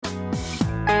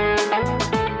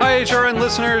HRN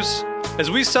listeners.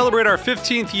 As we celebrate our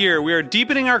 15th year, we are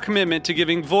deepening our commitment to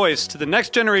giving voice to the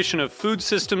next generation of food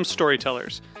systems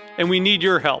storytellers, and we need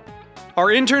your help. Our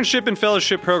internship and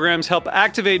fellowship programs help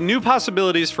activate new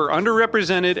possibilities for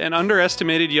underrepresented and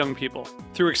underestimated young people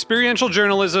through experiential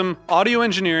journalism, audio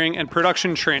engineering, and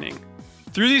production training.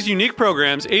 Through these unique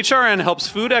programs, HRN helps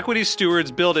food equity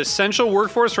stewards build essential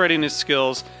workforce readiness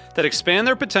skills that expand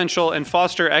their potential and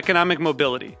foster economic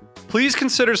mobility. Please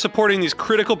consider supporting these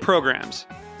critical programs.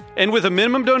 And with a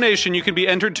minimum donation, you can be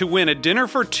entered to win a dinner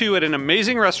for two at an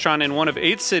amazing restaurant in one of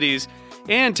 8 cities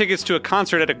and tickets to a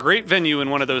concert at a great venue in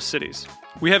one of those cities.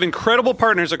 We have incredible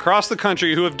partners across the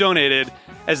country who have donated,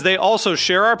 as they also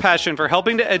share our passion for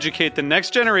helping to educate the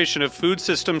next generation of food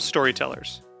systems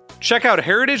storytellers. Check out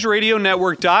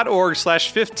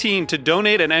heritageradionetwork.org/15 to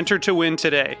donate and enter to win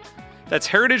today. That's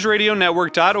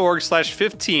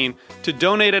heritageradionetwork.org/15 to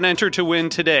donate and enter to win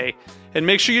today. And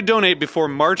make sure you donate before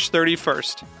March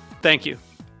 31st. Thank you.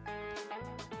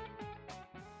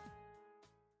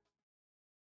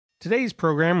 Today's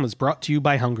program was brought to you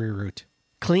by Hungry Root.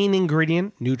 Clean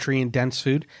ingredient, nutrient-dense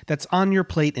food that's on your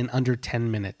plate in under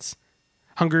 10 minutes.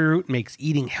 Hungry Root makes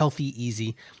eating healthy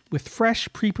easy with fresh,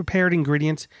 pre-prepared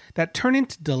ingredients that turn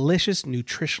into delicious,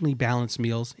 nutritionally balanced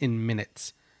meals in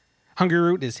minutes. Hungry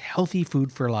Root is healthy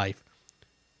food for life.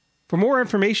 For more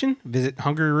information, visit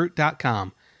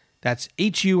hungryroot.com. That's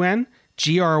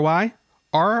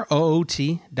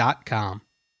HUNGRYROOT.com.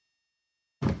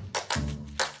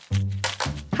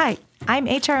 Hi, I'm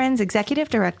HRN's Executive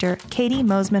Director, Katie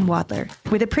Mosman-Wadler,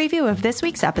 with a preview of this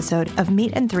week's episode of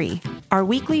Meat and Three, our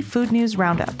weekly food news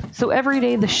roundup. So every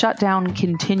day the shutdown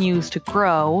continues to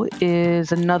grow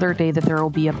is another day that there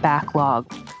will be a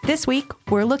backlog. This week,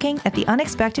 we're looking at the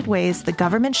unexpected ways the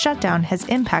government shutdown has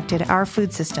impacted our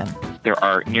food system. There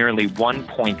are nearly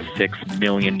 1.6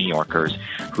 million New Yorkers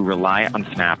who rely on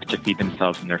SNAP to feed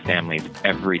themselves and their families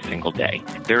every single day.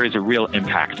 There is a real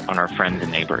impact on our friends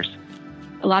and neighbors.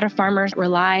 A lot of farmers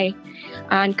rely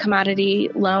on commodity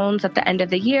loans at the end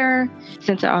of the year.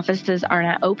 Since the offices are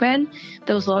not open,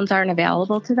 those loans aren't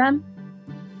available to them.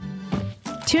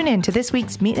 Tune in to this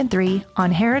week's Meat and Three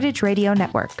on Heritage Radio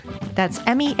Network. That's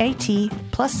MEAT+THREE.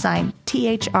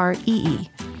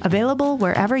 Available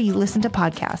wherever you listen to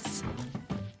podcasts.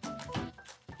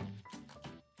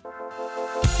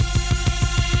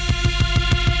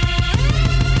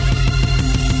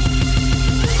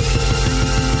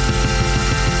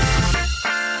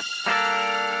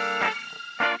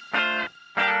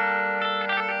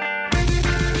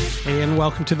 And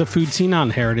welcome to the Food Scene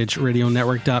on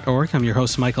heritageradionetwork.org. I'm your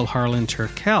host, Michael Harlan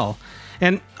Turkel.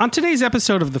 And on today's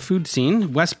episode of the Food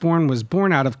Scene, Westbourne was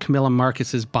born out of Camilla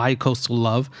Marcus's bi-coastal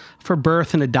love for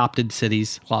birth and adopted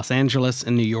cities, Los Angeles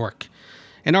and New York.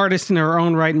 An artist in her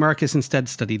own right, Marcus instead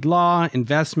studied law,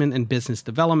 investment, and business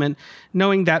development,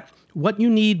 knowing that what you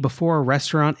need before a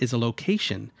restaurant is a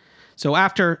location. So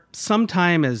after some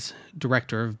time as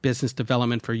director of business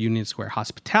development for Union Square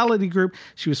Hospitality Group,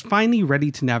 she was finally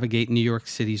ready to navigate New York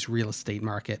City's real estate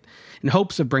market in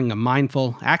hopes of bringing a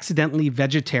mindful, accidentally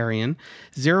vegetarian,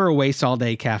 zero-waste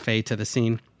all-day cafe to the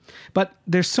scene. But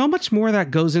there's so much more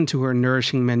that goes into her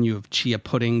nourishing menu of chia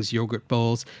puddings, yogurt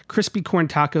bowls, crispy corn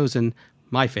tacos, and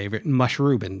my favorite,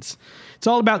 mushrooms. It's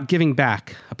all about giving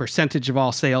back. A percentage of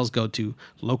all sales go to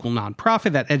local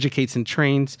nonprofit that educates and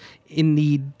trains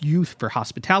in-need youth for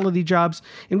hospitality jobs,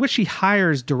 in which she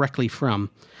hires directly from,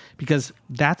 because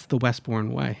that's the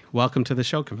Westbourne way. Welcome to the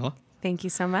show, Camilla. Thank you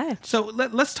so much. So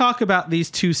let's talk about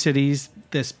these two cities,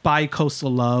 this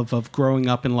bi-coastal love of growing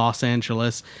up in Los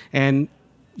Angeles and,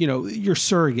 you know, your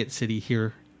surrogate city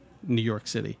here, New York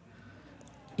City.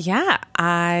 Yeah,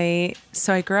 I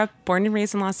grew up, born and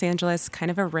raised in Los Angeles, kind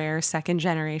of a rare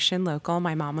second-generation local.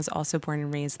 My mom was also born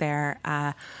and raised there.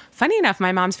 Funny enough,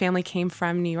 my mom's family came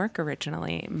from New York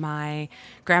originally. My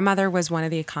grandmother was one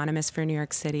of the economists for New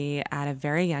York City at a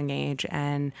very young age,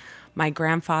 and my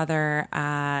grandfather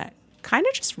kind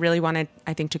of just really wanted,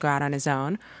 I think, to go out on his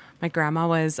own. My grandma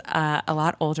was a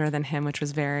lot older than him, which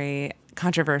was very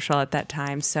controversial at that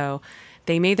time, so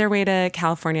they made their way to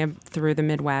California through the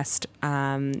Midwest,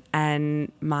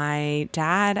 and my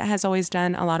dad has always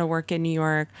done a lot of work in New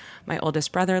York. My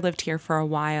oldest brother lived here for a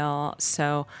while.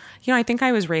 So, you know, I think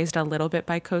I was raised a little bit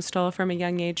bi-coastal from a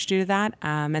young age due to that,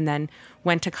 and then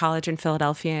went to college in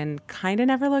Philadelphia and kind of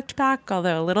never looked back,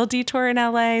 although a little detour in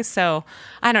LA. So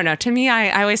I don't know. To me,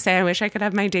 I always say I wish I could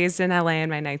have my days in LA and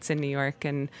my nights in New York.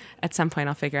 And at some point,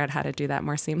 I'll figure out how to do that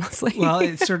more seamlessly. Well,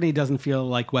 it certainly doesn't feel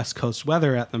like West Coast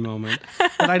weather at the moment.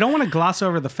 But I don't want to gloss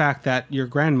over the fact that your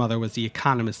grandmother was the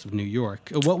economist of New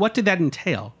York. What did that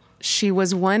entail? she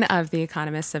was one of the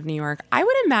economists of New York. I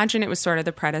would imagine it was sort of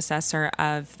the predecessor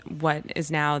of what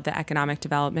is now the Economic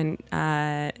Development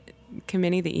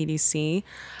Committee, the EDC.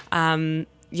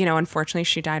 Unfortunately,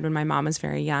 she died when my mom was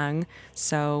very young,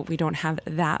 so we don't have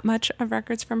that much of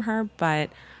records from her. But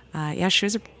she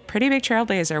was a pretty big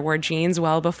trailblazer, wore jeans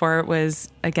well before it was,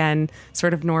 again,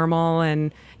 sort of normal.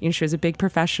 And, she was a big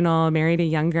professional, married a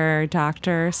younger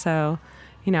doctor. So,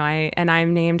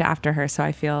 I'm named after her. So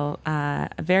I feel a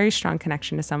very strong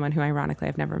connection to someone who, ironically,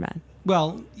 I've never met.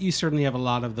 Well, you certainly have a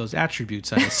lot of those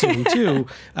attributes, I assume, too,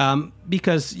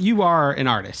 because you are an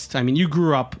artist. I mean, you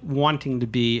grew up wanting to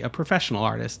be a professional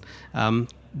artist.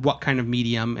 What kind of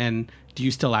medium, and do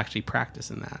you still actually practice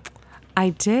in that? I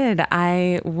did.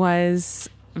 I was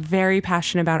very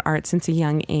passionate about art since a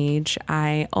young age.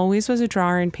 I always was a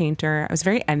drawer and painter. I was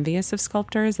very envious of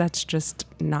sculptors. That's just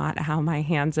not how my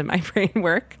hands and my brain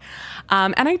work.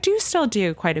 And I do still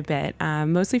do quite a bit,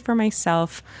 mostly for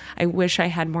myself. I wish I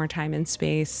had more time and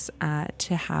space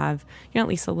to have, at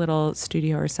least a little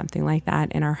studio or something like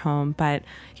that in our home. But,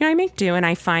 I make do, and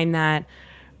I find that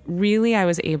really I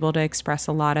was able to express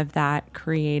a lot of that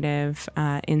creative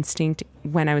instinct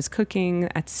when I was cooking.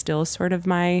 That's still sort of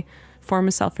my form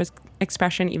of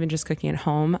self-expression, even just cooking at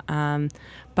home.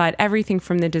 But everything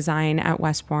from the design at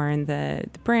Westbourne, the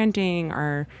branding,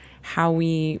 or how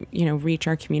we, reach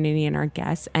our community and our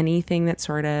guests, anything that's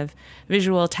sort of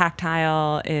visual,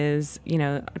 tactile is,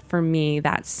 for me,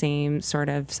 that same sort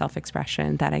of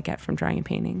self-expression that I get from drawing and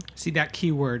painting. See, that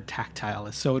keyword tactile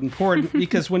is so important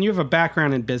because when you have a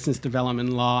background in business development,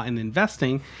 law, and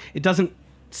investing, it doesn't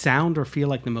sound or feel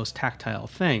like the most tactile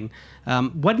thing.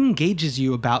 What engages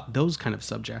you about those kind of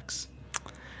subjects?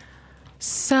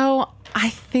 So I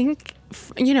think,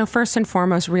 first and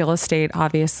foremost, real estate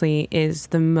obviously is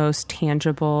the most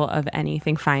tangible of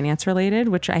anything finance related,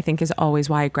 which I think is always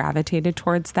why I gravitated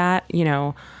towards that,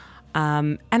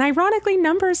 and ironically,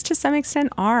 numbers to some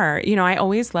extent are, I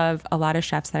always love a lot of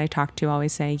chefs that I talk to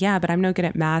always say, yeah, but I'm no good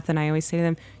at math. And I always say to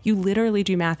them, you literally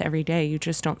do math every day. You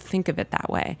just don't think of it that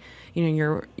way.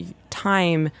 Your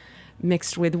time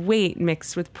mixed with weight,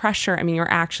 mixed with pressure. I mean, you're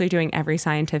actually doing every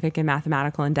scientific and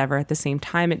mathematical endeavor at the same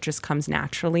time. It just comes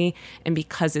naturally. And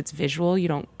because it's visual, you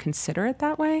don't consider it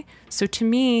that way. So to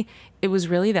me, it was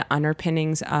really the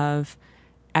underpinnings of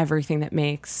everything that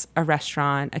makes a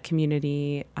restaurant, a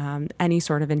community, any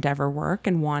sort of endeavor work,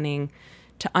 and wanting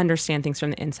to understand things from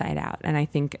the inside out. And I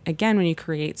think, again, when you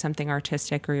create something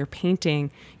artistic or you're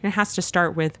painting, it has to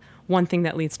start with one thing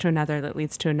that leads to another, that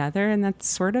leads to another. And that's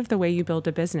sort of the way you build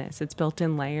a business. It's built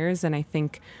in layers. And I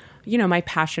think, my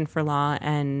passion for law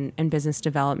and business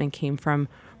development came from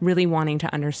really wanting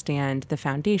to understand the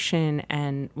foundation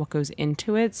and what goes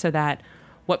into it so that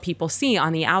what people see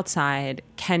on the outside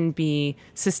can be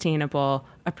sustainable,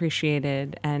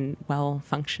 appreciated, and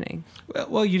well-functioning.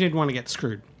 Well, you didn't want to get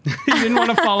screwed. You didn't want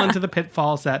to fall into the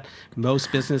pitfalls that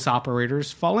most business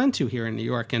operators fall into here in New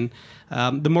York. And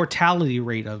the mortality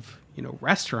rate of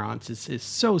restaurants is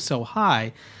so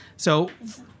high. So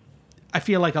I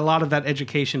feel like a lot of that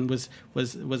education was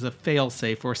a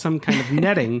fail-safe or some kind of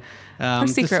netting. Or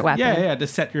secret weapon. Yeah, to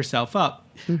set yourself up.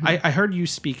 Mm-hmm. I heard you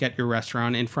speak at your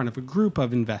restaurant in front of a group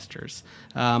of investors,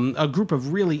 a group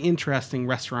of really interesting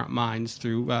restaurant minds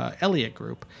through Elliott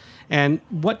Group. And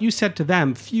what you said to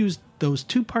them fused those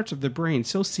two parts of the brain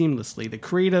so seamlessly, the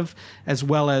creative as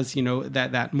well as,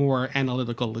 that more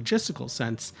analytical, logistical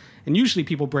sense. And usually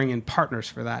people bring in partners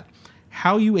for that.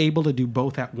 How are you able to do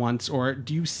both at once, or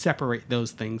do you separate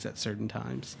those things at certain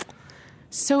times?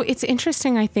 So it's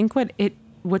interesting. I think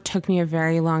what took me a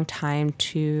very long time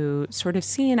to sort of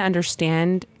see and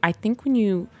understand, I think when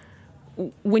you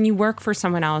work for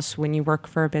someone else, when you work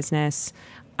for a business,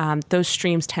 those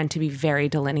streams tend to be very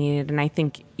delineated. And I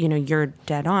think, you're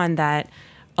dead on that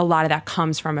a lot of that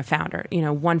comes from a founder.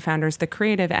 One founder is the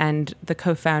creative and the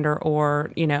co-founder,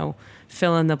 or,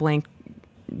 fill in the blank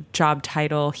job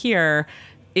title here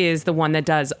is the one that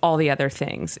does all the other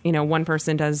things. One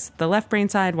person does the left brain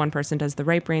side, one person does the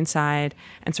right brain side,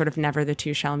 and sort of never the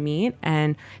two shall meet.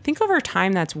 And I think over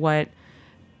time, that's what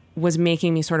was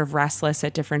making me sort of restless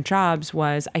at different jobs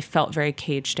was I felt very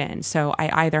caged in. So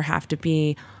I either have to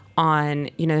be on,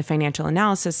 the financial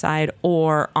analysis side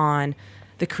or on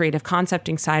the creative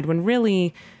concepting side, when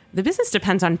really the business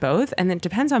depends on both, and it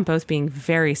depends on both being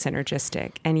very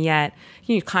synergistic. And yet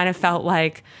you kind of felt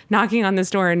like knocking on this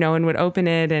door and no one would open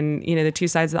it. And, the two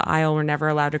sides of the aisle were never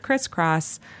allowed to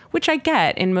crisscross, which I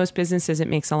get. In most businesses, it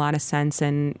makes a lot of sense.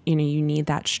 And, you need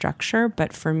that structure.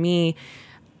 But for me,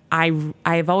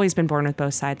 I've always been born with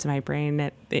both sides of my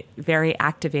brain, very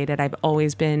activated. I've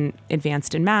always been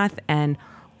advanced in math and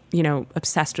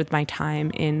obsessed with my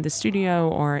time in the studio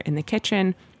or in the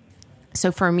kitchen.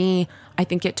 So for me, I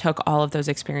think it took all of those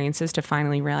experiences to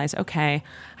finally realize, okay,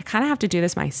 I kind of have to do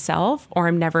this myself, or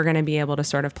I'm never going to be able to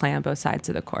sort of play on both sides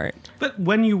of the court. But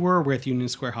when you were with Union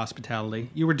Square Hospitality,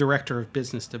 you were director of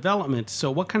business development.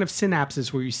 So what kind of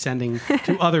synapses were you sending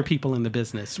to other people in the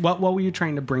business? What were you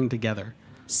trying to bring together?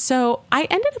 So I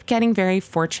ended up getting very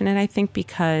fortunate, I think,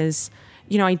 because,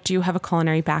 I do have a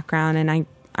culinary background, and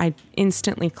I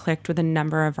instantly clicked with a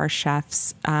number of our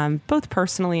chefs, both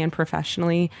personally and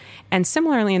professionally. And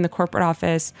similarly in the corporate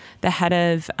office, the head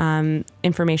of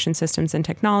information systems and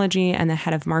technology and the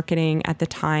head of marketing at the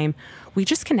time, we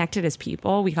just connected as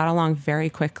people. We got along very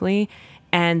quickly.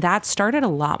 And that started a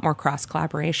lot more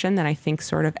cross-collaboration than I think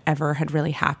sort of ever had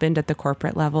really happened at the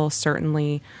corporate level.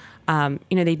 Certainly,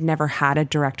 they'd never had a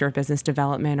director of business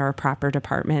development or a proper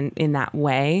department in that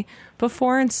way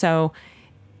before. And so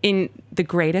in the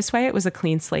greatest way, it was a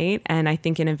clean slate. And I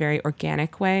think in a very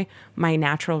organic way, my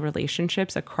natural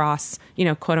relationships across,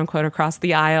 quote unquote, across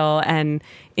the aisle and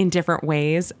in different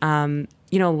ways,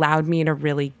 allowed me to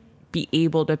really be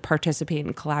able to participate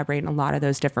and collaborate in a lot of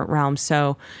those different realms.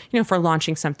 So, for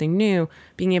launching something new,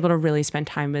 being able to really spend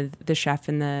time with the chef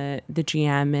and the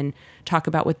GM and talk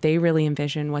about what they really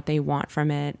envision, what they want from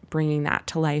it, bringing that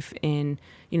to life in,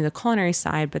 the culinary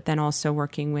side, but then also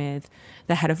working with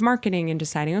the head of marketing and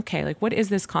deciding, okay, like, what is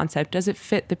this concept? Does it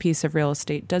fit the piece of real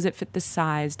estate? Does it fit the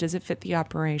size? Does it fit the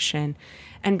operation?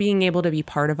 And being able to be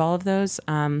part of all of those,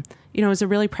 it was a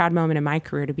really proud moment in my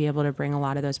career to be able to bring a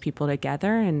lot of those people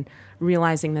together and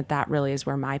realizing that really is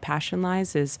where my passion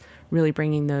lies, is really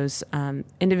bringing those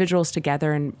individuals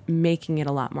together and making it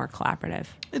a lot more collaborative.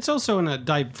 It's also in a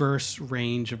diverse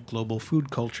range of global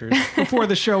food cultures. Before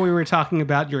the show, we were talking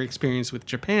about your experience with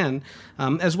Japan,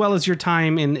 as well as your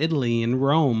time in Italy and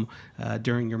Rome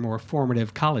during your more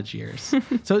formative college years.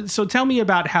 So tell me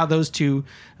about how those two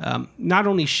not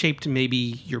only shaped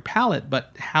maybe your palate,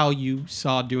 but how you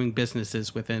saw doing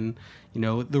businesses within,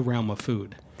 the realm of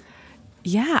food.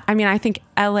 Yeah, I think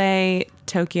LA,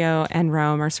 Tokyo, and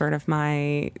Rome are sort of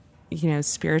my,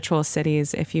 spiritual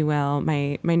cities, if you will,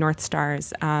 my North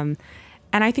Stars. And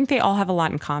I think they all have a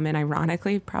lot in common,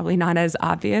 ironically, probably not as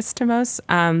obvious to most.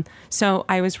 So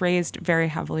I was raised very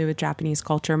heavily with Japanese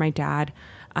culture. My dad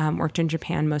worked in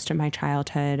Japan most of my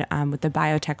childhood with the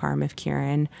biotech arm of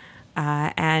Kirin.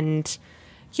 And,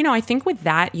 I think with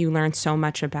that, you learn so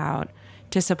much about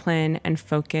discipline and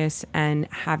focus, and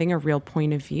having a real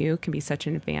point of view can be such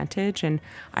an advantage. And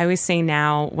I always say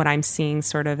now, what I'm seeing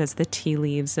sort of as the tea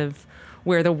leaves of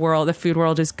where the food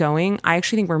world is going, I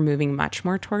actually think we're moving much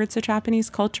more towards a Japanese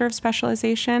culture of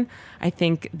specialization. I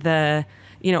think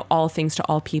all things to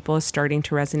all people is starting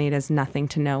to resonate as nothing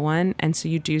to no one. And so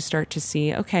you do start to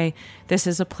see, okay, this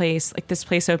is a place, like this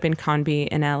place opened Kanbi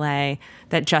in LA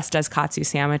that just does katsu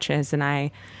sandwiches. And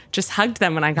I just hugged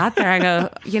them when I got there. I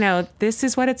go, this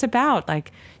is what it's about.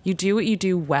 Like, you do what you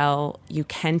do well, you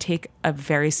can take a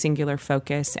very singular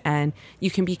focus, and you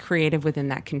can be creative within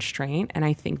that constraint. And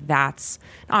I think that's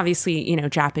obviously,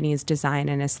 Japanese design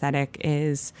and aesthetic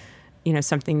is,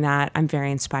 something that I'm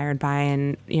very inspired by.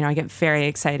 And, I get very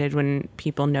excited when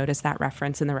people notice that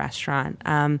reference in the restaurant.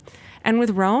 And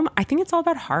with Rome, I think it's all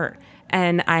about heart.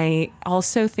 And I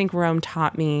also think Rome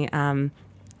taught me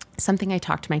something I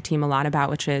talk to my team a lot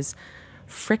about, which is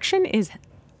friction is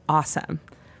awesome.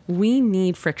 We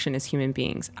need friction as human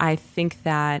beings. I think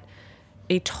that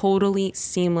a totally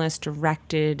seamless,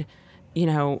 directed,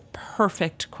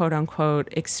 perfect, quote unquote,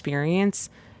 experience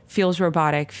feels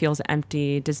robotic, feels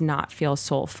empty, does not feel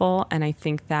soulful. And I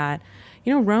think that,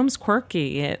 Rome's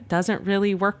quirky. It doesn't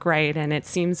really work right. And it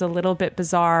seems a little bit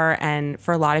bizarre. And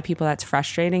for a lot of people, that's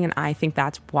frustrating. And I think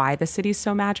that's why the city's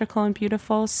so magical and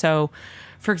beautiful. So,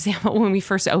 for example, when we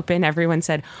first opened, everyone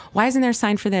said, why isn't there a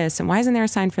sign for this? And why isn't there a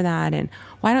sign for that? And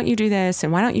why don't you do this?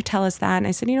 And why don't you tell us that? And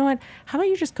I said, you know what? How about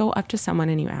you just go up to someone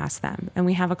and you ask them, and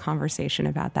we have a conversation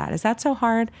about that? Is that so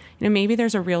hard? Maybe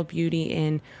there's a real beauty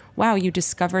in, wow, you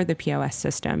discovered the POS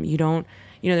system. You don't,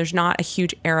 there's not a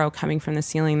huge arrow coming from the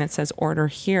ceiling that says order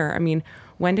here.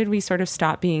 When did we sort of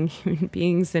stop being human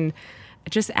beings and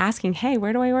just asking, hey,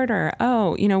 where do I order?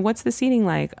 Oh, what's the seating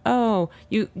like? Oh,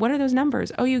 what are those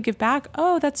numbers? Oh, you give back?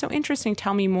 Oh, that's so interesting.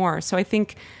 Tell me more. So I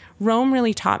think Rome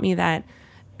really taught me that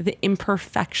the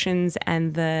imperfections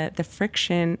and the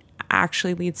friction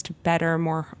actually leads to better,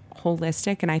 more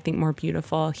holistic, and I think more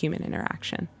beautiful human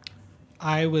interaction.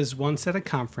 I was once at a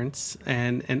conference,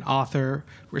 and an author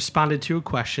responded to a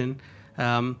question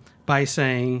by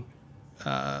saying,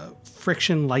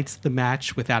 friction lights the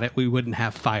match. Without it, we wouldn't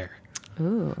have fire.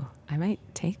 Ooh, I might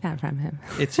take that from him.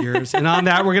 It's yours. And on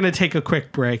that, we're going to take a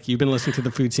quick break. You've been listening to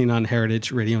The Food Scene on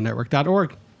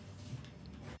heritageradionetwork.org.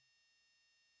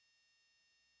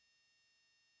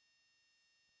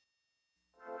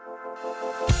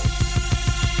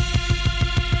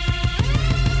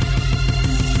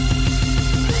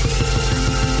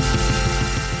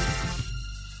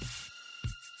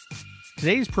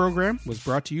 Today's program was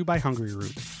brought to you by Hungry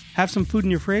Root. Have some food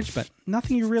in your fridge, but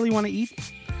nothing you really want to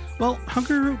eat? Well,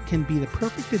 Hungry Root can be the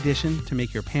perfect addition to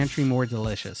make your pantry more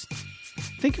delicious.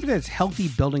 Think of it as healthy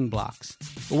building blocks,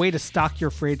 a way to stock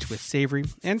your fridge with savory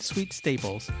and sweet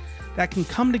staples that can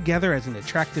come together as an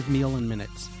attractive meal in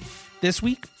minutes. This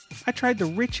week, I tried the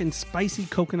rich and spicy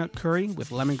coconut curry with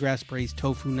lemongrass braised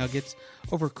tofu nuggets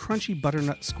over crunchy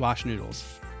butternut squash noodles.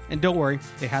 And don't worry,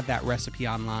 they had that recipe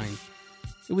online.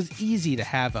 It was easy to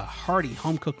have a hearty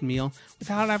home-cooked meal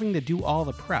without having to do all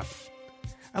the prep.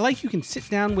 I like you can sit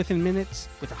down within minutes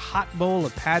with a hot bowl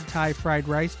of pad thai fried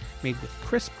rice made with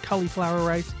crisp cauliflower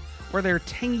rice, or their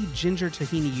tangy ginger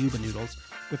tahini yuba noodles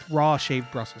with raw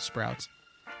shaved Brussels sprouts,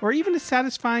 or even a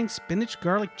satisfying spinach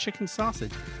garlic chicken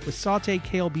sausage with sauteed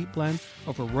kale beet blend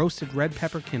over roasted red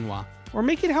pepper quinoa, or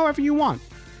make it however you want.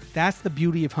 That's the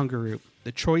beauty of Hungry Root.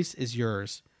 The choice is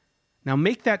yours. Now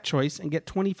make that choice and get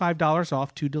 $25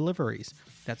 off 2 deliveries.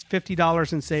 That's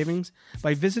 $50 in savings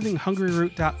by visiting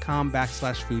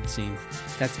hungryroot.com/foodscene.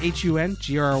 That's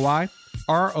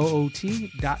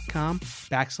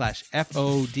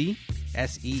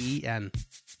HUNGRYROOT.com/FOODSEEN.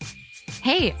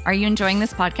 Hey, are you enjoying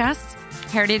this podcast?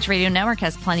 Heritage Radio Network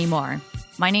has plenty more.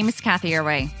 My name is Kathy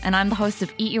Irway, and I'm the host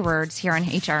of Eat Your Words here on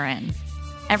HRN.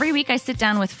 Every week I sit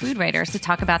down with food writers to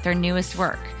talk about their newest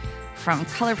work. From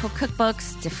colorful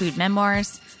cookbooks to food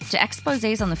memoirs to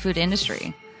exposés on the food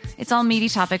industry. It's all meaty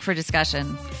topic for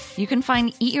discussion. You can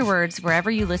find Eat Your Words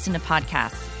wherever you listen to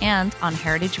podcasts and on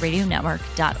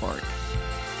heritageradionetwork.org.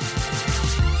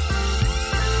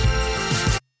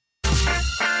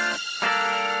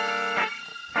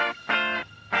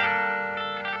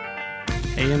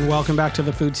 Hey, and welcome back to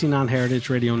The Food Scene on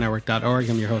heritageradionetwork.org.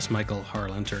 I'm your host, Michael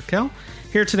Harlan Turkel,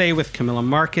 here today with Camilla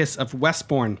Marcus of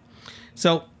Westbourne.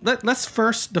 So let's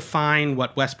first define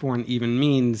what Westbourne even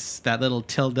means, that little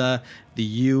tilde, the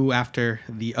U after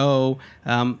the O.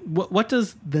 What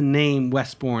does the name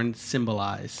Westbourne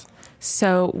symbolize?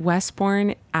 So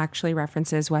Westbourne actually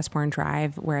references Westbourne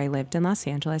Drive, where I lived in Los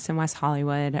Angeles and West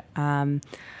Hollywood.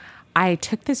 I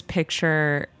took this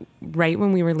picture right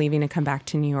when we were leaving to come back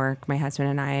to New York, my husband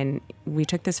and I, and we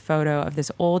took this photo of this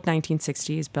old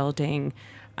 1960s building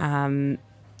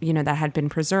that had been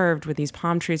preserved with these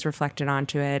palm trees reflected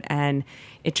onto it. And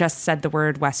it just said the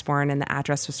word Westbourne, and the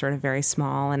address was sort of very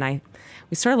small. And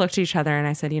we sort of looked at each other and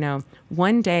I said,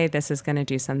 one day this is going to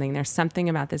do something. There's something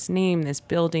about this name, this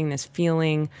building, this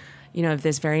feeling, of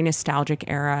this very nostalgic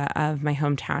era of my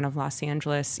hometown of Los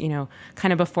Angeles,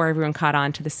 kind of before everyone caught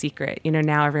on to The Secret.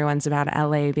 Now everyone's about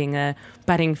LA being a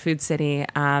budding food city.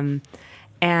 And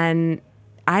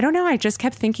I don't know, I just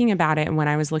kept thinking about it. And when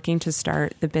I was looking to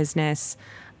start the business,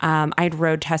 I'd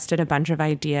road tested a bunch of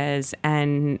ideas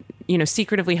and,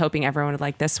 secretively hoping everyone would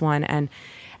like this one. And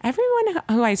everyone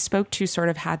who I spoke to sort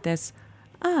of had this,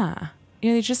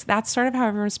 that's sort of how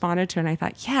everyone responded to it. And I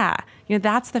thought,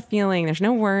 that's the feeling. There's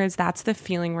no words. That's the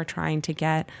feeling we're trying to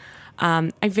get.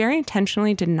 I very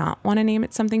intentionally did not want to name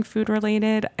it something food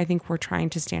related. I think we're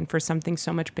trying to stand for something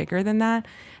so much bigger than that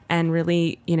and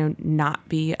really, not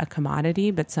be a commodity,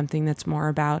 but something that's more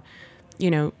about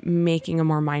making a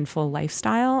more mindful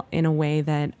lifestyle in a way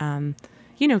that, can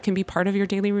be part of your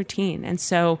daily routine. And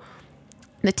so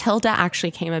the tilde actually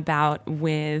came about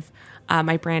with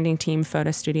my branding team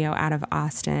photo studio out of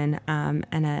Austin, and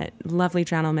a lovely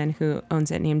gentleman who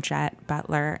owns it named Jet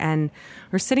Butler. And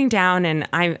we're sitting down and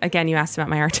you asked about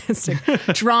my artistic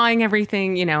drawing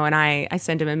everything, and I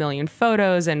send him a million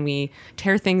photos and we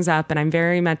tear things up, and I'm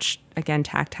very much, again,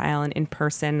 tactile and in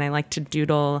person. I like to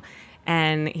doodle.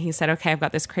 And he said, okay, I've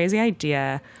got this crazy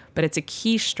idea, but it's a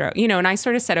keystroke, and I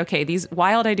sort of said, okay, these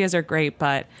wild ideas are great,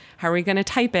 but how are we going to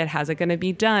type it? How's it going to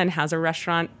be done? How's a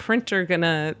restaurant printer going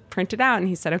to print it out? And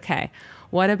he said, okay,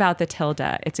 what about the tilde?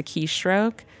 It's a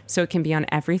keystroke, so it can be on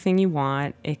everything you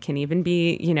want. It can even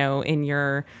be, in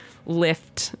your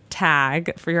Lyft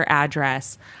tag for your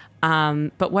address.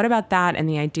 But what about that? And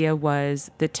the idea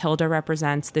was the tilde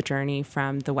represents the journey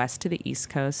from the West to the East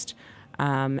Coast.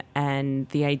 And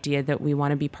the idea that we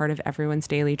want to be part of everyone's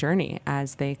daily journey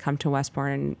as they come to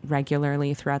Westbourne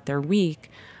regularly throughout their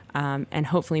week, and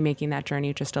hopefully making that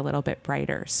journey just a little bit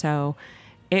brighter. So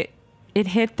it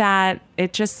hit that.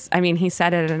 It just, he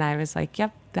said it and I was like,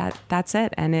 yep, that's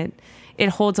it. And it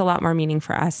holds a lot more meaning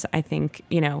for us. I think,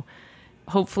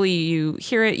 hopefully you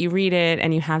hear it, you read it,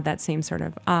 and you have that same sort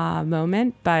of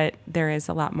moment, but there is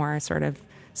a lot more sort of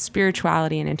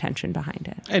spirituality and intention behind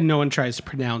it. And no one tries to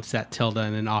pronounce that tilde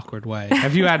in an awkward way.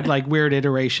 Have you had like weird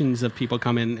iterations of people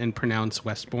come in and pronounce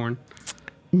Westbourne?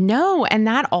 No, and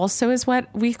that also is what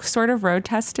we sort of road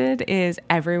tested, is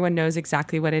everyone knows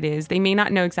exactly what it is. They may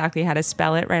not know exactly how to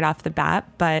spell it right off the bat,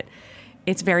 but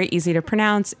it's very easy to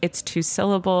pronounce. It's 2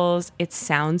 syllables. It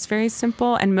sounds very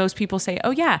simple. And most people say,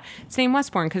 oh, yeah, it's named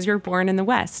Westbourne because you're born in the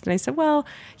West. And I said, well,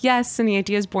 yes, and the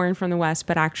idea is born from the West,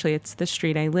 but actually it's the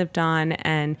street I lived on.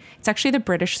 And it's actually the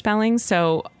British spelling,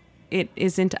 so it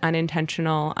isn't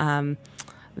unintentional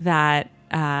that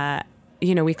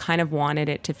we kind of wanted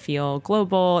it to feel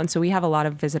global. And so we have a lot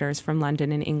of visitors from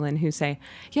London and England who say,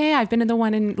 yeah, I've been to the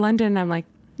one in London. And I'm like,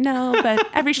 no, but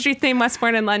every street's named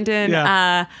Westbourne in London.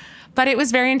 Yeah. But it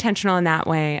was very intentional in that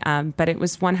way. But it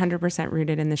was 100%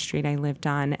 rooted in the street I lived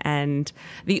on. And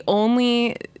the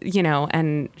only,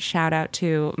 and shout out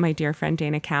to my dear friend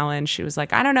Dana Cowan. She was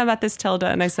like, I don't know about this tilde.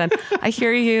 And I said, I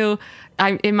hear you.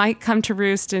 It might come to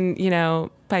roost and,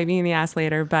 bite me in the ass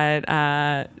later.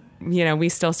 But, we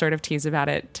still sort of tease about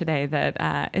it today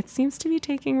that it seems to be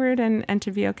taking root and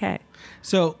to be okay.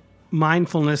 So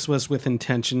mindfulness was with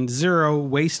intention. Zero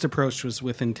waste approach was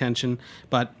with intention,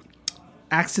 but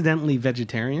accidentally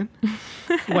vegetarian?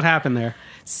 What happened there?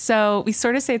 So we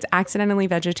sort of say it's accidentally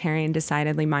vegetarian,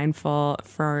 decidedly mindful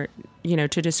for, to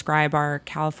describe our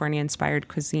California-inspired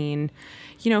cuisine.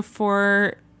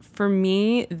 For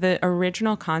me, the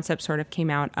original concept sort of came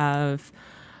out of,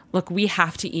 look, we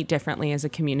have to eat differently as a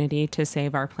community to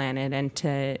save our planet and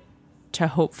to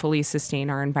hopefully sustain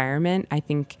our environment. I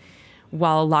think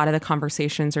while a lot of the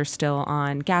conversations are still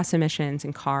on gas emissions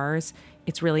and cars,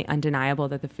 it's really undeniable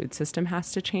that the food system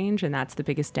has to change, and that's the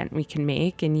biggest dent we can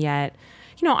make. And yet,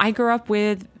 I grew up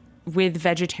with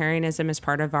vegetarianism as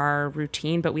part of our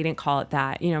routine, but we didn't call it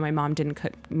that. My mom didn't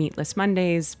cook meatless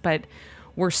Mondays, but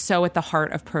we're so at the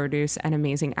heart of produce and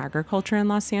amazing agriculture in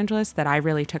Los Angeles that I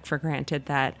really took for granted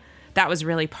that was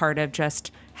really part of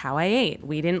just how I ate.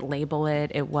 We didn't label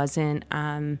it. It wasn't,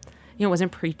 it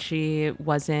wasn't preachy. It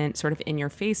wasn't sort of in your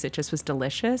face. It just was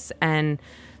delicious. And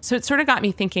so it sort of got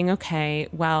me thinking, okay,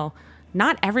 well,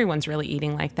 not everyone's really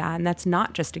eating like that. And that's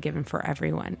not just a given for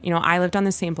everyone. I lived on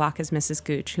the same block as Mrs.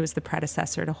 Gooch, who was the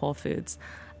predecessor to Whole Foods.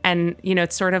 And,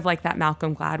 it's sort of like that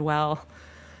Malcolm Gladwell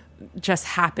just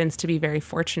happens to be very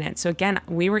fortunate. So again,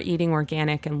 we were eating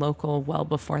organic and local well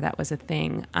before that was a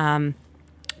thing.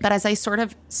 But as I sort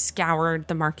of scoured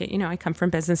the market, I come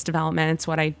from business development. It's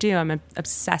what I do. I'm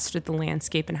obsessed with the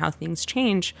landscape and how things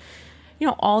change.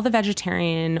 All the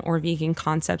vegetarian or vegan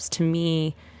concepts to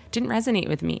me didn't resonate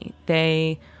with me.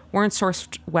 They weren't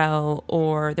sourced well,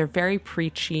 or they're very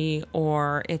preachy,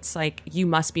 or it's like, you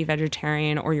must be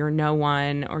vegetarian or you're no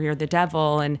one or you're the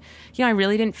devil. And, I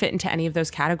really didn't fit into any of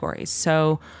those categories.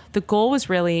 So the goal was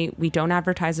really, we don't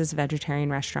advertise as a vegetarian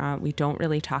restaurant. We don't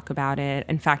really talk about it.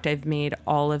 In fact, I've made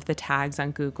all of the tags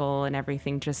on Google and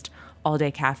everything just all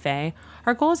day cafe.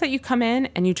 Our goal is that you come in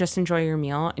and you just enjoy your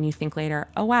meal and you think later,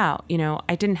 oh, wow,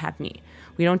 I didn't have meat.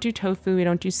 We don't do tofu. We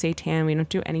don't do seitan. We don't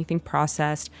do anything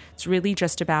processed. It's really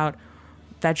just about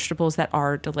vegetables that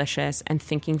are delicious and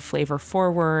thinking flavor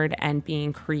forward and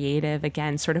being creative,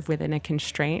 again, sort of within a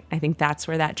constraint. I think that's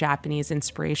where that Japanese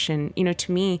inspiration,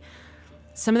 to me,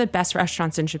 some of the best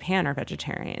restaurants in Japan are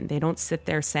vegetarian. They don't sit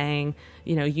there saying,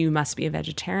 you must be a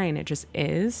vegetarian. It just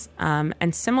is.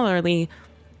 And similarly,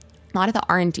 a lot of the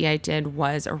R&D I did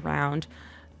was around,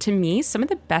 to me, some of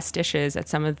the best dishes at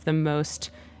some of the most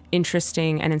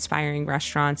interesting and inspiring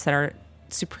restaurants that are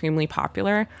supremely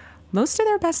popular. Most of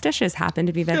their best dishes happen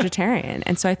to be vegetarian.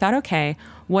 And so I thought, okay,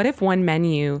 what if one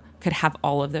menu could have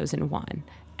all of those in one?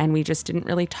 And we just didn't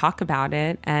really talk about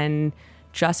it. And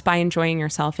just by enjoying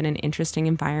yourself in an interesting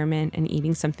environment and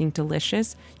eating something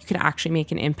delicious, you could actually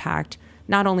make an impact,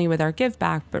 not only with our give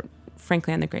back, but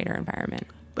frankly on the greater environment.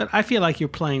 But I feel like you're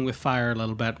playing with fire a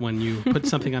little bit when you put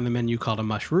something on the menu called a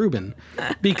mushroom,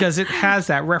 because it has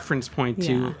that reference point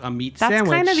to a meat sandwich. That's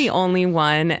kind of the only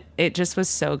one. It just was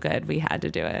so good. We had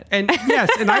to do it. And yes,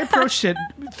 and I approached it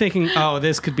thinking, oh,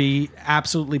 this could be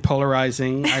absolutely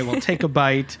polarizing. I will take a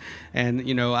bite and,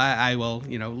 I will,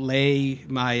 lay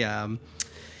my,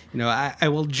 I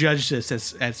will judge this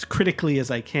as critically as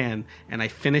I can. And I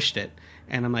finished it.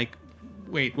 And I'm like,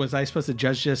 wait, was I supposed to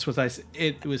judge this?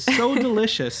 It was so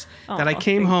delicious that I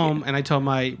came home and I told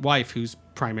my wife, who's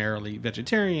primarily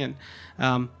vegetarian,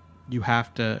 you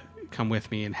have to come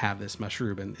with me and have this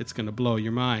mushroom, and it's going to blow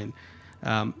your mind.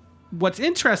 What's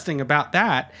interesting about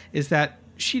that is that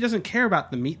she doesn't care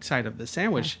about the meat side of the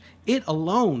sandwich. It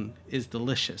alone is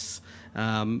delicious.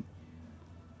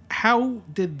 how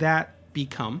did that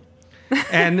become?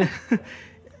 And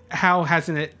how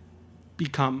hasn't it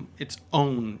become its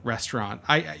own restaurant?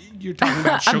 You're talking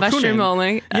about a mushroom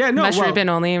only, mushroom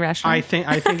only restaurant. I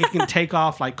think it can take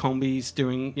off like Combi's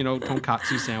doing,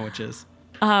 tonkatsu sandwiches.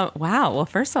 Wow. Well,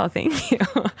 first of all, thank you.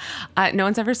 No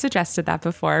one's ever suggested that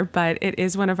before, but it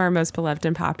is one of our most beloved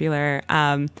and popular.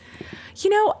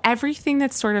 Everything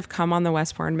that's sort of come on the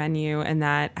Westbourne menu and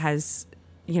that has,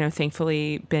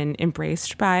 thankfully been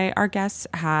embraced by our guests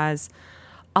has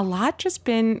a lot just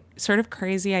been sort of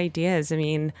crazy ideas. I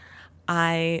mean,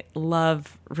 I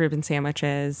love Reuben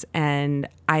sandwiches and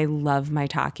I love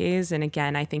maitakes. And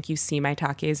again, I think you see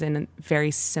maitakes in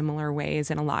very similar ways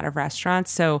in a lot of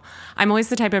restaurants. So I'm always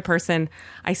the type of person,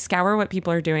 I scour what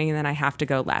people are doing and then I have to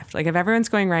go left. Like if everyone's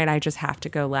going right, I just have to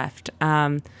go left.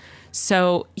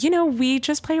 So, we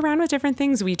just play around with different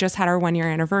things. We just had our 1-year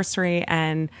anniversary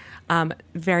and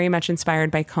very much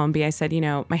inspired by Combi. I said,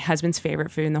 my husband's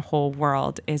favorite food in the whole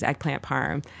world is eggplant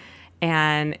parm.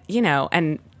 And,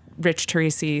 and Rich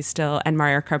Teresi still and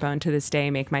Mario Carbone to this day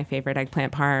make my favorite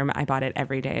eggplant parm. I bought it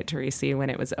every day at Teresi when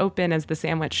it was open as the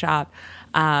sandwich shop.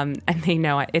 And they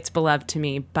know it's beloved to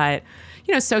me, but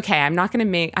it's okay. I'm not going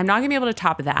to be able to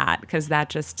top that because that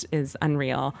just is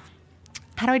unreal.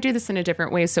 How do I do this in a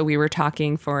different way? So we were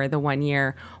talking for the 1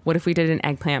 year, what if we did an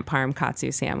eggplant parm katsu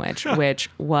sandwich,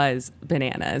 which was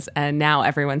bananas. And now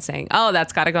everyone's saying, oh,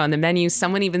 that's got to go on the menu.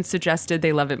 Someone even suggested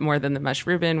they love it more than the mush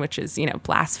Reuben, which is,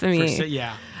 blasphemy.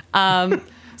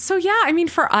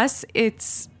 For us,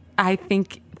 I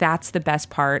think that's the best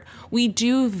part. We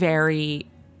do very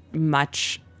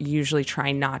much usually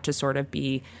try not to sort of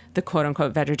be the quote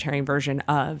unquote vegetarian version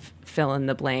of fill in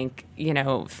the blank,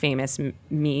 famous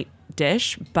meat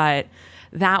dish, but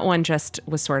that one just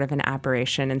was sort of an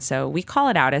aberration. And so we call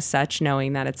it out as such,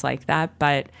 knowing that it's like that.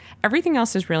 But everything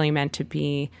else is really meant to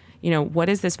be, what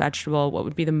is this vegetable? What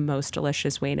would be the most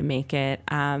delicious way to make it?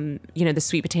 The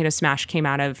sweet potato smash came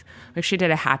out of, we actually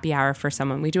did a happy hour for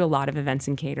someone. We do a lot of events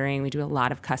and catering. We do a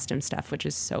lot of custom stuff, which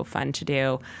is so fun to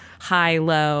do. High,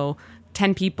 low,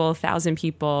 10 people, 1,000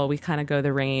 people, we kind of go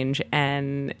the range.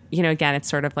 And, again, it's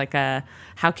sort of like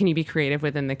how can you be creative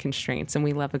within the constraints? And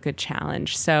we love a good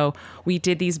challenge. So we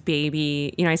did these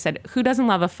baby, I said, who doesn't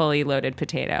love a fully loaded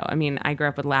potato? I mean, I grew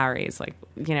up with Lowry's,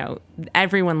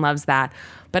 everyone loves that.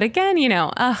 But again,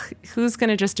 who's going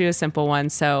to just do a simple one?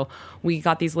 So we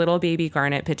got these little baby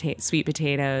garnet sweet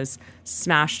potatoes,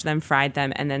 smashed them, fried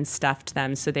them, and then stuffed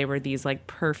them. So they were these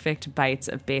perfect bites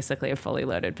of basically a fully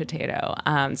loaded potato.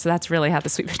 So that's really how the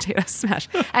sweet potato smash.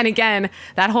 And again,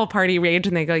 that whole party raged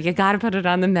and they go, you got to put it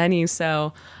on the menu.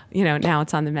 So, now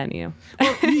it's on the menu.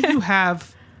 Well, you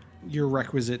have your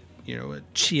requisite, a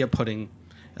chia pudding,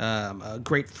 a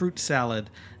grapefruit salad,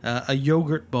 a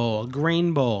yogurt bowl, a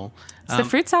grain bowl. So the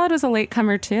fruit salad was a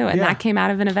latecomer too, and that came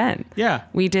out of an event. Yeah.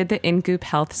 We did the In-Goop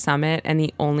Health Summit, and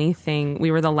the only thing,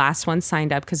 we were the last one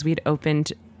signed up because we'd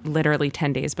opened literally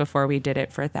 10 days before we did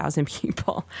it for 1,000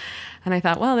 people. And I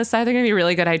thought, well, this is either going to be a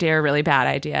really good idea or a really bad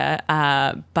idea.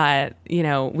 But,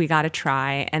 we got to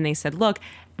try. And they said, look,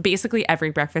 basically every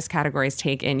breakfast category is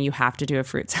taken. You have to do a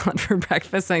fruit salad for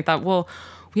breakfast. And I thought, well,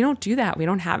 we don't do that. We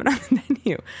don't have it on the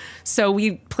menu. So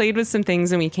we played with some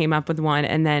things and we came up with one.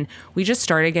 And then we just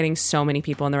started getting so many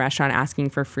people in the restaurant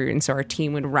asking for fruit. And so our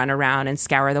team would run around and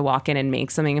scour the walk-in and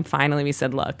make something. And finally we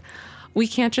said, look, we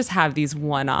can't just have these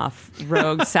one-off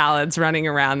rogue salads running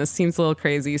around. This seems a little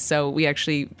crazy. So we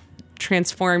actually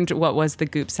transformed what was the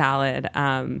Goop salad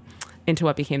into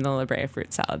what became the La Brea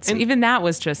fruit salad. So even that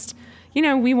was just,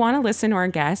 we want to listen to our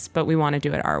guests, but we want to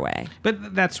do it our way.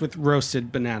 But that's with roasted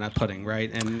banana pudding,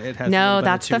 right? And it has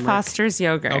that's the Foster's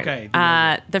yogurt. Okay.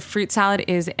 The fruit salad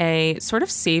is a sort of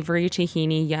savory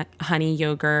tahini honey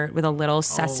yogurt with a little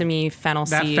sesame fennel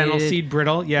seed. That fennel seed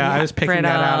brittle? Yeah, I was picking that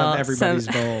out of everybody's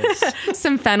bowls.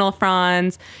 Some fennel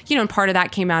fronds. And part of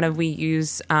that came out of we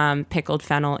use pickled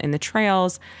fennel in the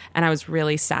trails. And I was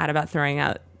really sad about throwing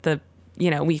out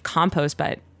we compost,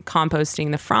 but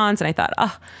composting the fronds, and I thought,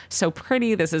 oh, so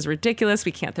pretty, this is ridiculous,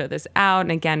 we can't throw this out.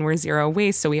 And again, we're zero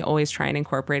waste, so we always try and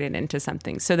incorporate it into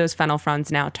something. So those fennel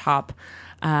fronds now top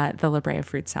the La Brea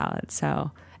fruit salad.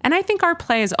 So, and I think our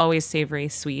play is always savory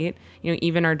sweet.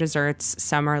 Even our desserts,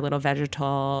 some are a little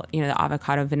vegetal, the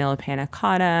avocado vanilla panna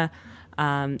cotta.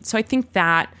 So I think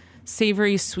that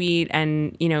savory sweet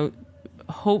and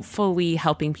hopefully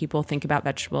helping people think about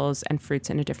vegetables and fruits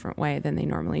in a different way than they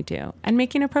normally do and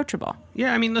making it approachable.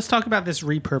 Yeah, I mean, let's talk about this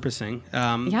repurposing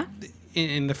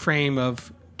in the frame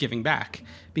of giving back,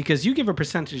 because you give a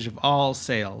percentage of all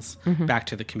sales back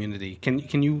to the community.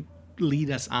 Can you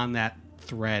lead us on that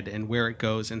thread and where it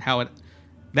goes and how it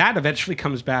that eventually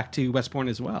comes back to Westbourne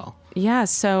as well. Yeah.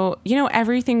 So,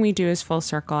 everything we do is full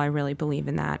circle. I really believe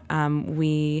in that.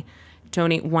 We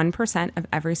donate 1% of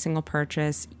every single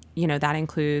purchase. That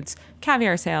includes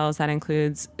caviar sales, that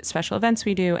includes special events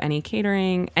we do, any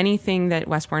catering, anything that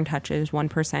Westbourne touches,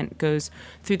 1% goes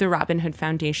through the Robin Hood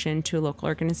Foundation to a local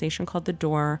organization called The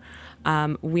Door.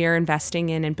 We are investing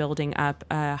in and building up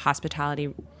a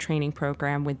hospitality training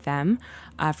program with them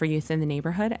for youth in the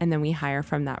neighborhood, and then we hire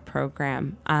from that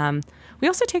program. We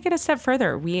also take it a step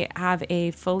further. We have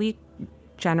a fully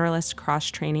generalist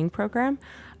cross-training program.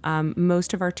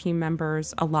 Most of our team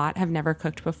members, a lot, have never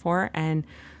cooked before, and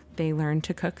they learn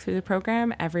to cook through the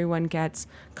program. Everyone gets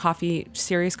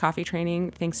serious coffee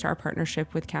training thanks to our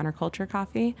partnership with Counterculture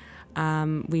Coffee.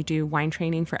 We do wine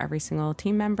training for every single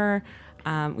team member.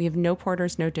 We have no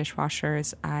porters, no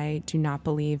dishwashers. I do not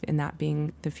believe in that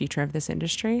being the future of this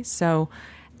industry. So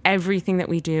everything that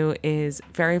we do is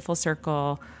very full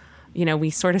circle.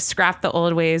 We sort of scrap the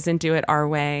old ways and do it our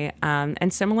way.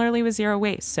 And similarly with zero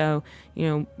waste. So,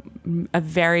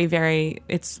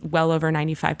 it's well over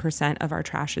 95% of our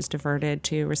trash is diverted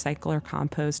to recycle or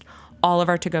compost. All of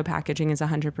our to-go packaging is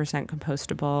 100%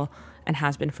 compostable and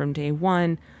has been from day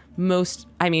one.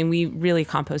 We really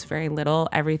compost very little.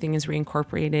 Everything is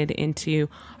reincorporated into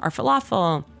our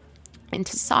falafel,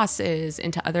 into sauces,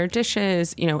 into other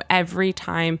dishes. Every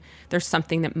time there's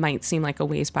something that might seem like a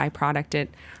waste byproduct, it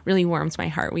really warms my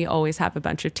heart. We always have a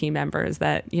bunch of team members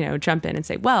that, jump in and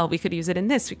say, well, we could use it in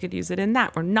this, we could use it in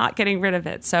that. We're not getting rid of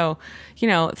it. So,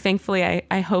 thankfully,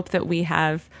 I hope that we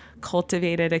have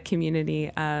cultivated a community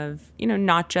of,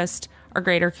 not just our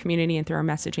greater community and through our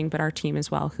messaging, but our team as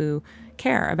well, who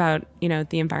care about,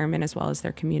 the environment as well as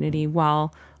their community,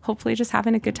 while hopefully just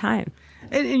having a good time.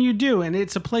 And you do, and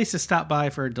it's a place to stop by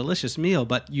for a delicious meal,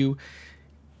 but you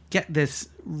get this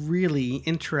really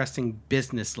interesting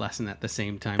business lesson at the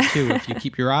same time, too, if you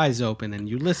keep your eyes open and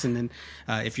you listen, and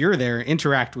if you're there,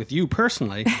 interact with you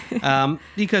personally,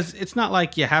 because it's not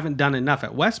like you haven't done enough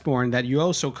at Westbourne, that you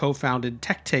also co-founded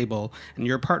Tech Table, and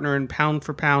you're a partner in Pound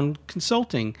for Pound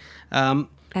Consulting.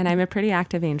 And I'm a pretty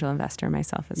active angel investor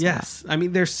myself as well. Yes.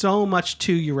 There's so much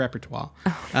to your repertoire.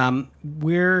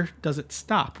 Where does it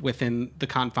stop within the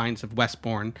confines of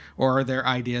Westbourne, or are there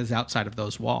ideas outside of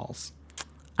those walls?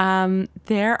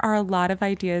 There are a lot of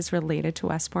ideas related to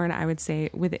Westbourne, I would say,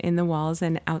 within the walls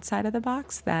and outside of the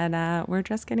box that we're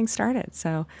just getting started.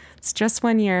 So it's just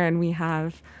 1 year, and we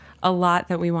have a lot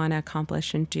that we want to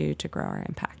accomplish and do to grow our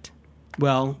impact.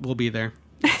 Well, we'll be there.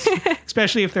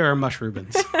 Especially if there are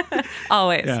mushrooms.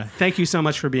 Always. Yeah. Thank you so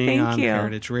much for being on you.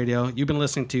 Heritage Radio. You've been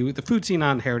listening to The Food Scene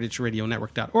on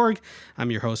heritageradionetwork.org. I'm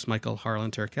your host, Michael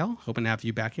Harlan Turkel. Hoping to have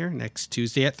you back here next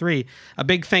Tuesday at 3. A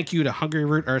big thank you to Hungry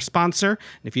Root, our sponsor. And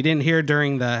if you didn't hear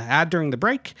during the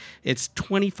break, it's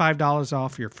 $25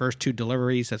 off your first 2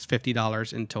 deliveries. That's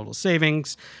 $50 in total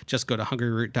savings. Just go to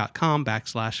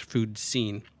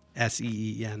hungryroot.com/foodscene,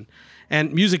 SEEN.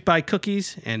 And music by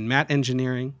Cookies and Matt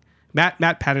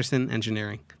Patterson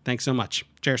Engineering. Thanks so much.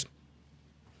 Cheers.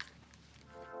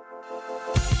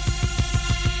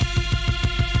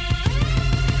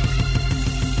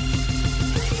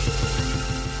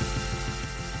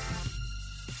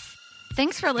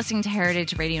 Thanks for listening to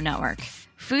Heritage Radio Network,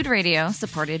 food radio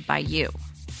supported by you.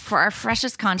 For our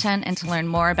freshest content and to learn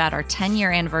more about our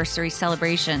 10-year anniversary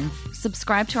celebration,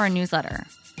 subscribe to our newsletter.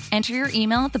 Enter your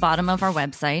email at the bottom of our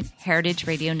website,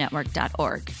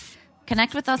 heritageradionetwork.org.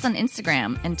 Connect with us on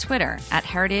Instagram and Twitter at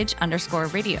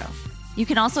heritage_radio. You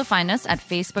can also find us at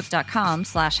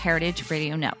facebook.com/Heritage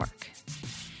Radio Network.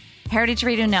 Heritage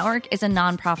Radio Network is a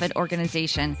nonprofit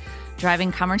organization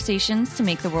driving conversations to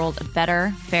make the world a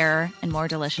better, fairer, and more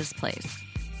delicious place.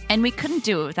 And we couldn't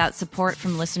do it without support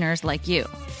from listeners like you.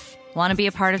 Want to be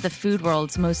a part of the food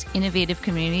world's most innovative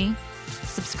community?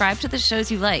 Subscribe to the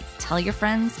shows you like, tell your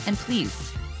friends, and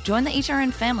please join the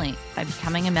HRN family by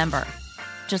becoming a member.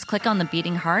 Just click on the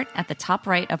beating heart at the top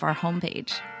right of our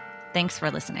homepage. Thanks for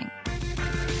listening.